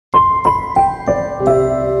Hi,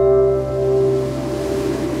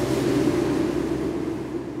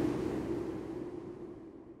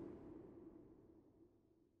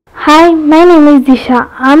 my name is Disha.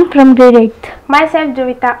 I am from grade 8th. Myself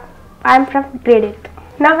Juvita. I am from grade 8th.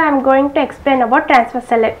 Now I am going to explain about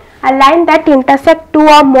transversal line. A line that intersects two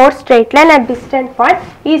or more straight lines at distant points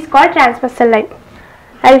is called transversal line.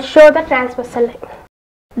 I will show the transversal line.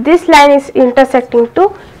 This line is intersecting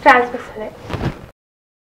to transversal line.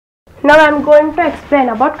 Now I am going to explain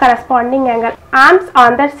about corresponding angle. Arms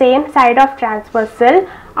on the same side of transversal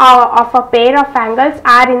of a pair of angles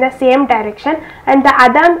are in the same direction and the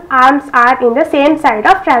other arms are in the same side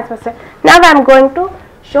of transversal. Now I am going to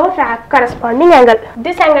show corresponding angle.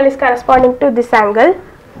 This angle is corresponding to this angle.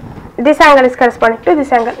 This angle is corresponding to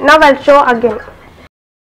this angle. Now I will show again.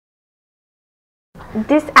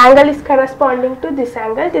 This angle is corresponding to this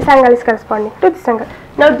angle. This angle is corresponding to this angle.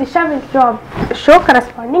 Now Disha will show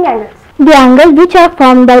corresponding angles. The angle which are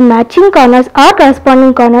formed by matching corners or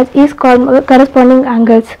corresponding corners is called corresponding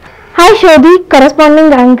angles. I show the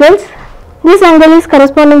corresponding angles. This angle is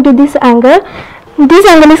corresponding to this angle. This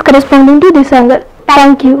angle is corresponding to this angle.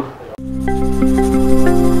 Thank you.